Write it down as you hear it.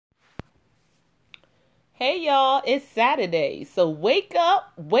Hey y'all, it's Saturday. So wake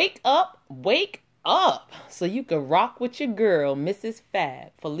up, wake up, wake up. So you can rock with your girl, Mrs. Fab,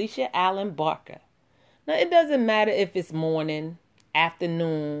 Felicia Allen Barker. Now it doesn't matter if it's morning,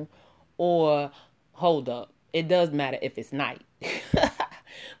 afternoon, or hold up. It does matter if it's night.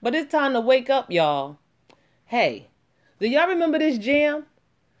 But it's time to wake up, y'all. Hey, do y'all remember this jam?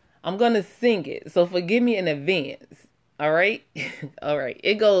 I'm gonna sing it, so forgive me in advance. All right? All right.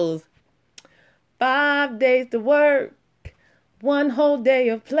 It goes 5 days to work, one whole day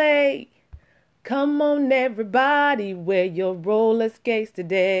of play. Come on, everybody, wear your roller skates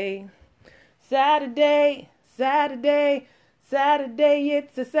today. Saturday, Saturday, Saturday,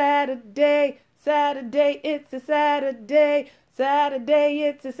 it's a Saturday. Saturday, it's a Saturday. Saturday,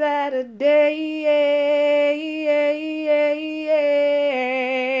 it's a Saturday.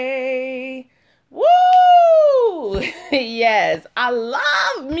 Woo! Yes, I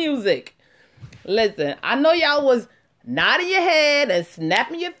love music. Listen, I know y'all was nodding your head and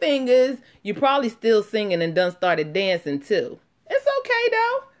snapping your fingers. You probably still singing and done started dancing too. It's okay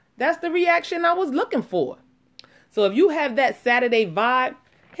though. That's the reaction I was looking for. So if you have that Saturday vibe,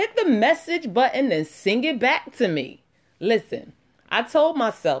 hit the message button and sing it back to me. Listen, I told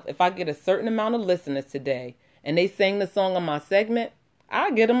myself if I get a certain amount of listeners today and they sing the song on my segment,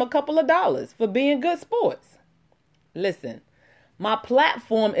 I'll get them a couple of dollars for being good sports. Listen, my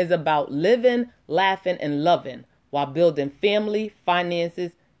platform is about living, laughing, and loving while building family,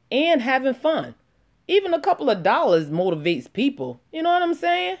 finances, and having fun. Even a couple of dollars motivates people. You know what I'm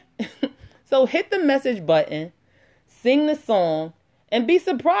saying? So hit the message button, sing the song, and be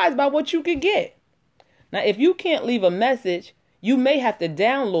surprised by what you could get. Now, if you can't leave a message, you may have to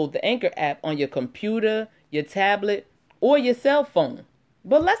download the Anchor app on your computer, your tablet, or your cell phone.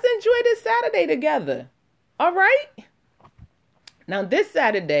 But let's enjoy this Saturday together. All right? Now, this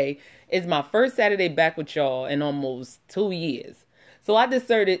Saturday is my first Saturday back with y'all in almost 2 years. So I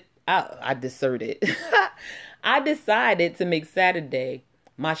decided to make Saturday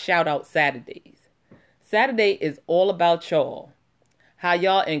my shout out Saturdays. Saturday is all about y'all. How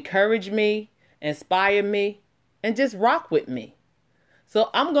y'all encourage me, inspire me, and just rock with me.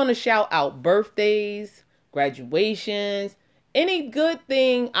 So I'm going to shout out birthdays, graduations, any good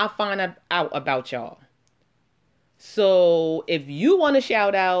thing I find out about y'all. So if you want to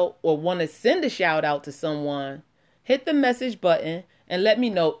shout out or want to send a shout out to someone, hit the message button and let me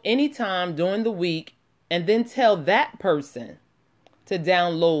know anytime during the week, and then tell that person to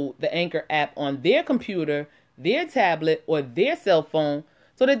download the Anchor app on their computer, their tablet, or their cell phone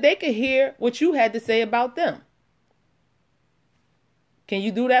so that they can hear what you had to say about them. Can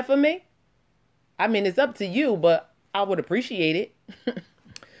you do that for me? I mean, it's up to you, but I would appreciate it.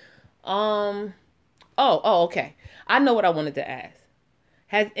 Okay. I know what I wanted to ask.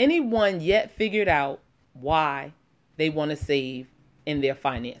 Has anyone yet figured out why they want to save in their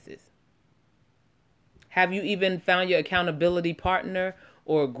finances? Have you even found your accountability partner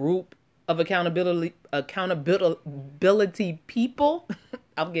or a group of accountability people?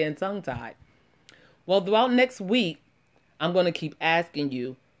 I'm getting tongue-tied. Well, throughout next week, I'm going to keep asking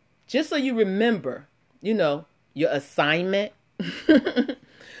you, just so you remember, your assignment.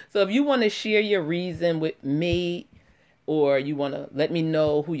 So if you want to share your reason with me, or you want to let me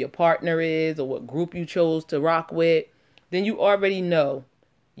know who your partner is or what group you chose to rock with, then you already know.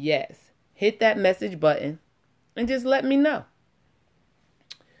 Yes, hit that message button and just let me know.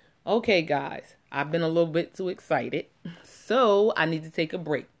 Okay, guys, I've been a little bit too excited, so I need to take a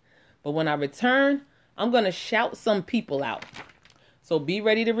break. But when I return, I'm going to shout some people out. So be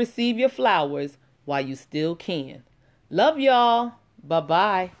ready to receive your flowers while you still can. Love y'all.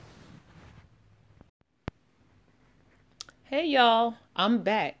 Bye-bye. Hey y'all, I'm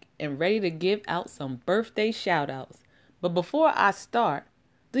back and ready to give out some birthday shout outs. But before I start,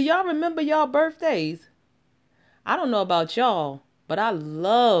 do y'all remember y'all birthdays? I don't know about y'all, but I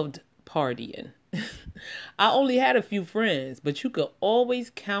loved partying. I only had a few friends, but you could always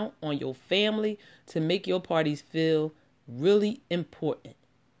count on your family to make your parties feel really important.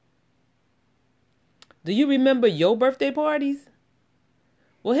 Do you remember your birthday parties?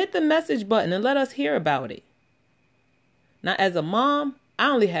 Well, hit the message button and let us hear about it. Now, as a mom, I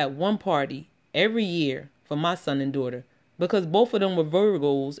only had one party every year for my son and daughter because both of them were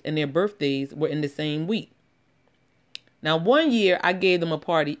Virgos and their birthdays were in the same week. Now, one year I gave them a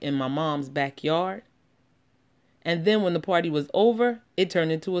party in my mom's backyard. And then when the party was over, it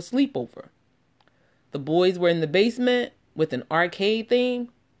turned into a sleepover. The boys were in the basement with an arcade theme,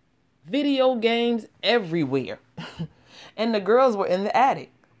 video games everywhere. And the girls were in the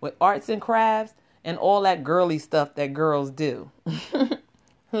attic with arts and crafts and all that girly stuff that girls do.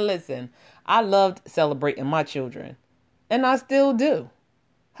 Listen, I loved celebrating my children, and I still do.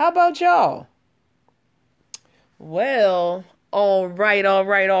 How about y'all? Well, all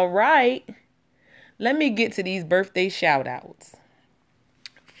right. Let me get to these birthday shout outs.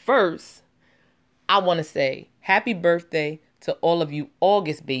 First, I want to say happy birthday to all of you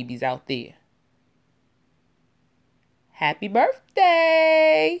August babies out there. Happy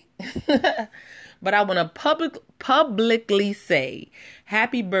birthday! But I want to publicly say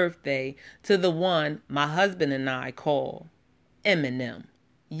happy birthday to the one my husband and I call Eminem.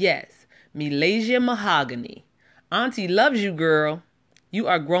 Yes, Malaysia Mahogany. Auntie loves you, girl. You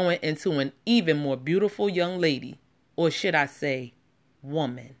are growing into an even more beautiful young lady. Or should I say,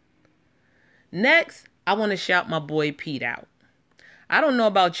 woman. Next, I want to shout my boy Pete out. I don't know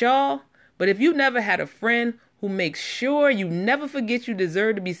about y'all, but if you never had a friend who makes sure you never forget you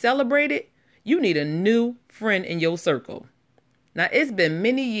deserve to be celebrated, you need a new friend in your circle. Now, it's been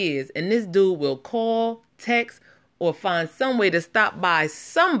many years, and this dude will call, text, or find some way to stop by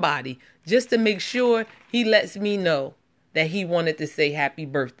somebody just to make sure he lets me know that he wanted to say happy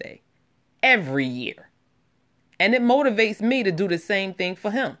birthday every year. And it motivates me to do the same thing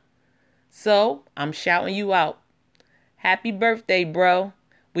for him. So, I'm shouting you out. Happy birthday, bro.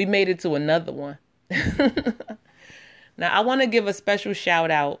 We made it to another one. Now, I want to give a special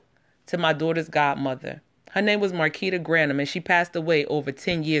shout out to my daughter's godmother. Her name was Marquita Granham, and she passed away over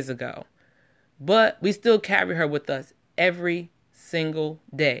 10 years ago. But we still carry her with us every single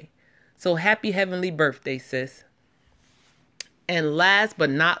day. So happy heavenly birthday, sis. And last but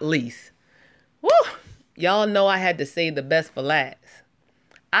not least, y'all know I had to save the best for last.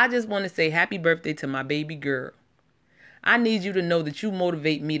 I just want to say happy birthday to my baby girl. I need you to know that you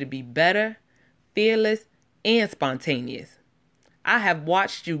motivate me to be better, fearless, and spontaneous. I have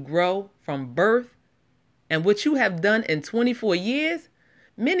watched you grow from birth, and what you have done in 24 years,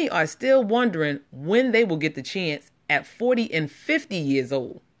 many are still wondering when they will get the chance at 40 and 50 years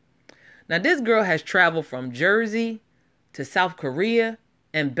old. Now, this girl has traveled from Jersey to South Korea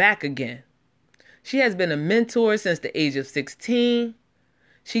and back again. She has been a mentor since the age of 16.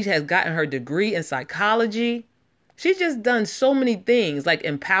 She has gotten her degree in psychology. She's just done so many things like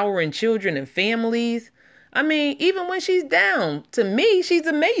empowering children and families. I mean, even when she's down, to me, she's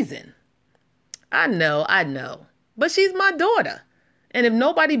amazing. I know. But she's my daughter. And if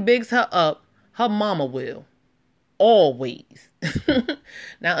nobody bigs her up, her mama will. Always.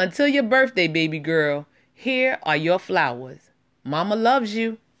 Now, until your birthday, baby girl, here are your flowers. Mama loves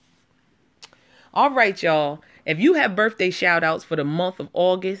you. All right, y'all. If you have birthday shout outs for the month of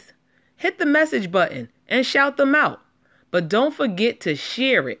August, hit the message button and shout them out. But don't forget to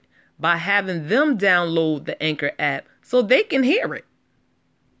share it by having them download the Anchor app so they can hear it.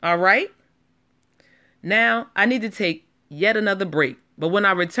 All right? Now, I need to take yet another break. But when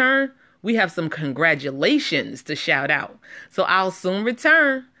I return, we have some congratulations to shout out. So I'll soon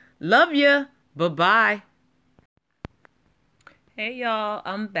return. Love ya. Bye-bye. Hey, y'all.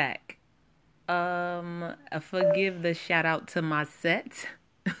 I'm back. Forgive the shout out to my set.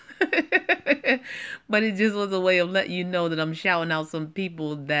 But it just was a way of letting you know that I'm shouting out some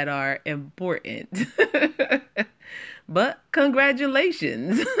people that are important. But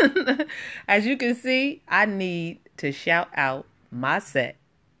congratulations. As you can see, I need to shout out my set.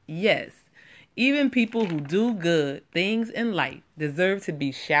 Yes, even people who do good things in life deserve to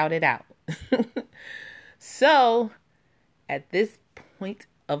be shouted out. So, at this point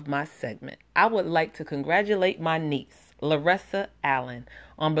of my segment, I would like to congratulate my niece, Larissa Allen,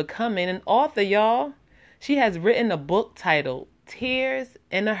 on becoming an author, y'all. She has written a book titled Tears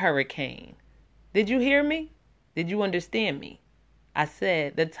in a Hurricane. Did you hear me? Did you understand me? I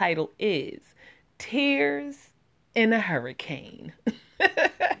said the title is Tears in a Hurricane.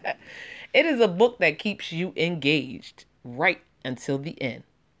 It is a book that keeps you engaged right until the end.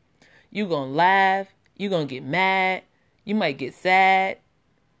 You're going to laugh. You're going to get mad. You might get sad.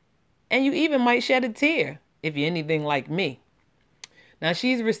 And you even might shed a tear if you're anything like me. Now,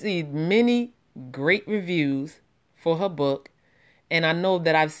 she's received many great reviews for her book. And I know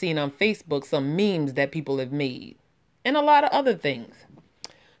that I've seen on Facebook some memes that people have made. And a lot of other things.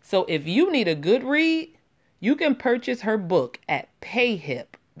 So if you need a good read, you can purchase her book at Payhip.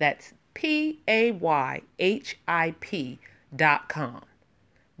 That's PAYHIP.com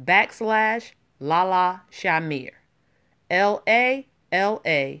 /Lala Shamir. LALASHYMIER.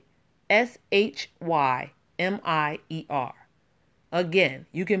 Again,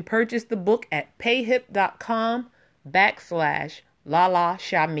 you can purchase the book at payhip.com /Lala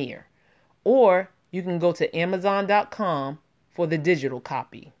Shamir. Or you can go to Amazon.com for the digital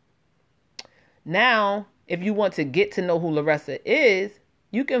copy. Now, if you want to get to know who Larissa is,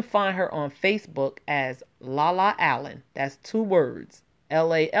 You can find her on Facebook as Lala Allen. That's 2 words.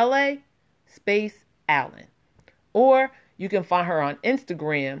 Lala space Allen. Or you can find her on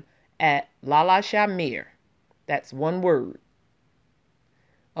Instagram at Lala Shamir. That's 1 word.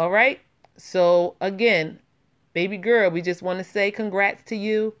 All right. So again, baby girl, we just want to say congrats to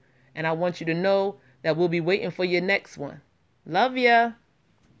you. And I want you to know that we'll be waiting for your next one. Love ya.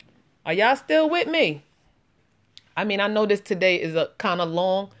 Are y'all still with me? I mean, I know this today is a kind of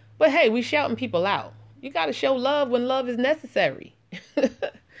long, but hey, we shouting people out. You got to show love when love is necessary.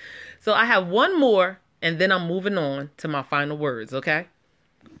 So I have 1 more, and then I'm moving on to my final words, okay?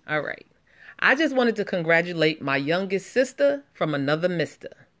 All right. I just wanted to congratulate my youngest sister from another mister.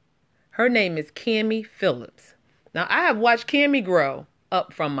 Her name is Cammie Phillips. Now, I have watched Cammie grow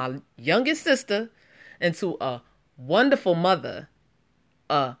up from my youngest sister into a wonderful mother,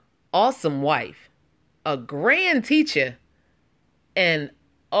 a awesome wife, a grand teacher, and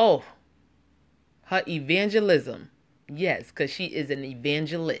her evangelism. Yes, because she is an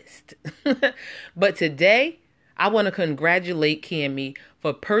evangelist. But today, I want to congratulate Cammie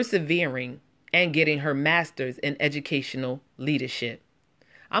for persevering and getting her master's in educational leadership.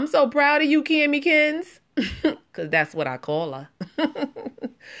 I'm so proud of you, Cammie Kins, because that's what I call her.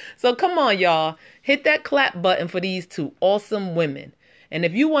 So come on, y'all. Hit that clap button for these 2 awesome women. And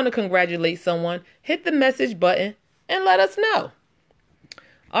if you want to congratulate someone, hit the message button and let us know.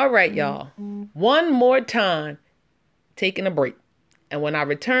 All right, y'all. 1 more time, taking a break. And when I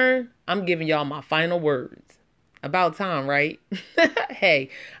return, I'm giving y'all my final words. About time, right? Hey,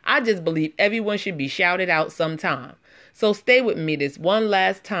 I just believe everyone should be shouted out sometime. So stay with me this one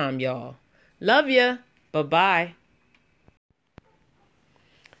last time, y'all. Love ya. Bye-bye.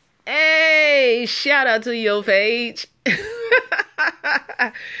 Hey, shout out to your page.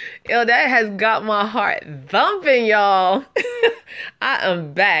 Yo, that has got my heart thumping, y'all. I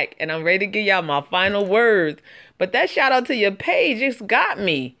am back and I'm ready to give y'all my final words. But that shout out to your page just got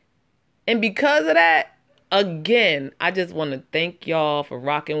me. And because of that, again, I just want to thank y'all for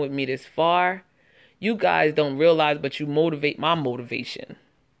rocking with me this far. You guys don't realize, but you motivate my motivation.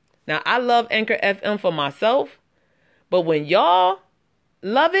 Now, I love Anchor FM for myself, but when y'all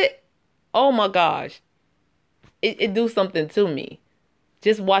love it, oh my gosh, it do something to me.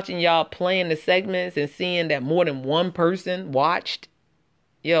 Just watching y'all playing the segments and seeing that more than 1 person watched.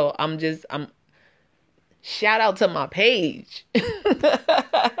 Yo, I'm shout out to my page.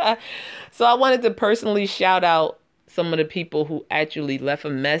 So I wanted to personally shout out some of the people who actually left a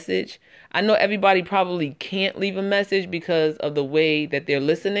message. I know everybody probably can't leave a message because of the way that they're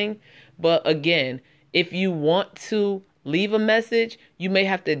listening. But again, if you want to leave a message, you may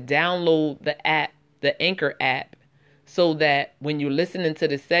have to download the app, the Anchor app, so that when you're listening to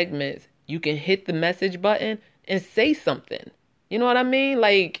the segments, you can hit the message button and say something. You know what I mean?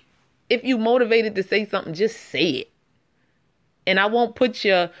 Like, if you motivated to say something, just say it. And I won't put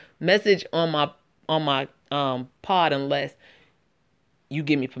your message on my pod unless you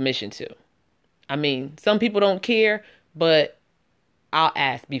give me permission to. I mean, some people don't care, but I'll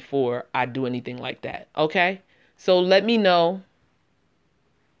ask before I do anything like that. Okay? So let me know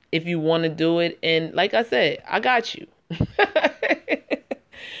if you want to do it. And like I said, I got you.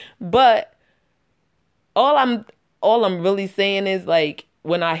 But all I'm really saying is, like,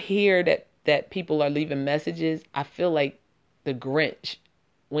 when I hear that people are leaving messages, I feel like the Grinch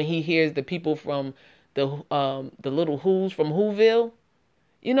when he hears the people from the little Who's from Whoville.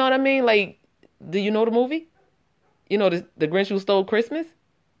 You know what I mean? Like, do you know the movie? You know the Grinch Who Stole Christmas?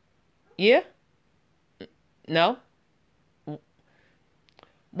 Yeah? No?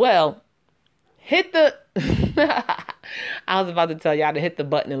 Well, hit the... I was about to tell y'all to hit the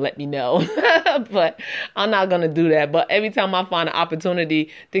button and let me know. But I'm not going to do that. But every time I find an opportunity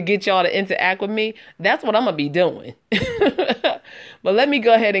to get y'all to interact with me, that's what I'm going to be doing. But let me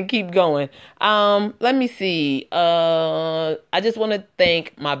go ahead and keep going. Let me see. I just want to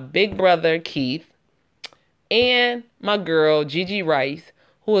thank my big brother, Keith, and my girl, Gigi Rice,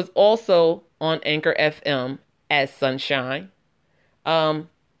 who is also on Anchor FM as Sunshine.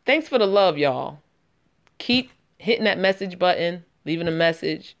 Thanks for the love, y'all. Keep hitting that message button, leaving a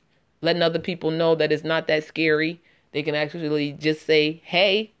message, letting other people know that it's not that scary. They can actually just say,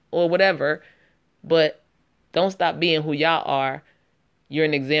 hey, or whatever. But don't stop being who y'all are. You're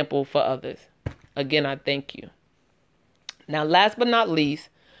an example for others. Again, I thank you. Now, last but not least,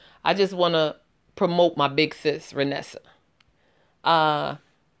 I just want to promote my big sis, Renessa.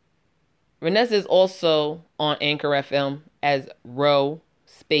 Renessa is also on Anchor FM as Ro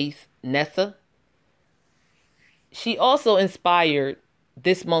Space Nessa. She also inspired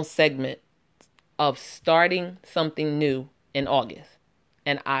this month's segment of starting something new in August.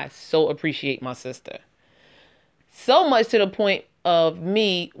 And I so appreciate my sister. So much to the point of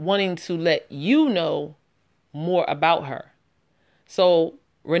me wanting to let you know more about her. So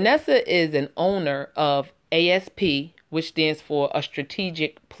Renessa is an owner of ASP, which stands for a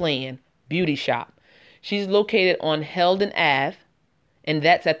Strategic Plan Beauty Shop. She's located on Heldon Ave, and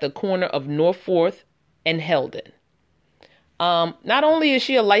that's at the corner of North 4th and Heldon. Not only is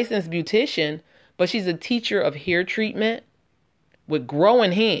she a licensed beautician, but she's a teacher of hair treatment with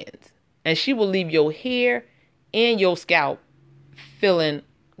growing hands. And she will leave your hair and your scalp feeling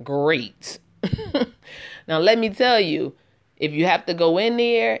great. Now, let me tell you, if you have to go in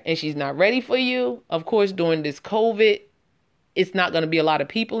there and she's not ready for you, of course, during this COVID, it's not going to be a lot of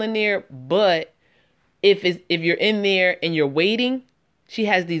people in there. But if you're in there and you're waiting, she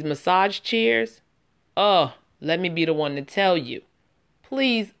has these massage chairs. Oh, let me be the one to tell you.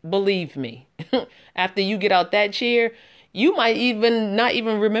 Please believe me. After you get out that chair, you might not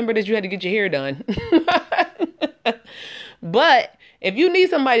even remember that you had to get your hair done. But if you need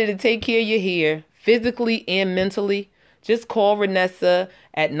somebody to take care of your hair, physically and mentally, just call Renessa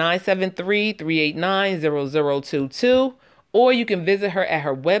at 973-389-0022, or you can visit her at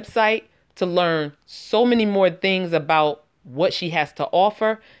her website to learn so many more things about what she has to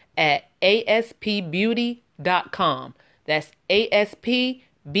offer at aspbeauty.com. That's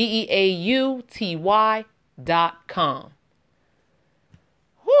aspbeauty.com.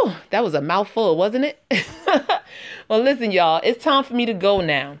 Whew, that was a mouthful, wasn't it? Well, listen, y'all, it's time for me to go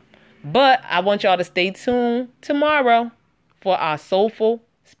now. But I want y'all to stay tuned tomorrow for our Soulful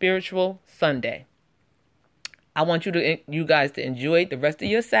Spiritual Sunday. I want you guys to enjoy the rest of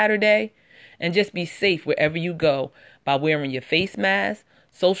your Saturday and just be safe wherever you go by wearing your face mask,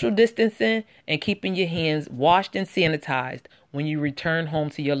 social distancing, and keeping your hands washed and sanitized when you return home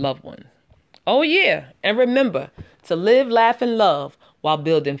to your loved ones. Oh, yeah. And remember to live, laugh, and love while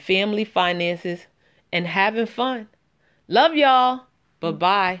building family finances and having fun. Love y'all.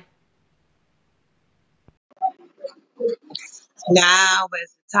 Bye-bye. Now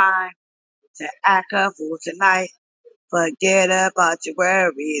is the time to act up for tonight. Forget about your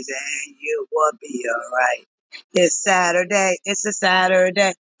worries and you will be alright. It's Saturday, it's a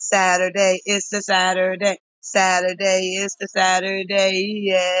Saturday. Saturday, it's a Saturday. Saturday is the Saturday.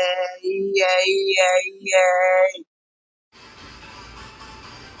 Yay, yay, yay, yay.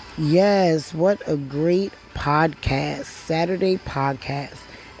 Yes, what a great podcast. Saturday podcast.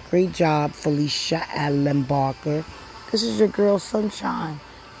 Great job, Felicia Allen Barker. This is your girl, Sunshine.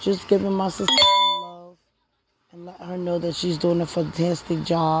 Just giving my sister some love and let her know that she's doing a fantastic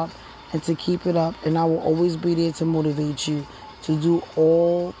job and to keep it up. And I will always be there to motivate you to do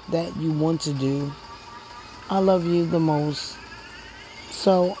all that you want to do. I love you the most.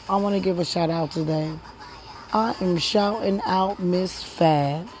 So I want to give a shout out today. I am shouting out Miss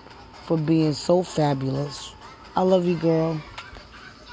Fab for being so fabulous. I love you, girl.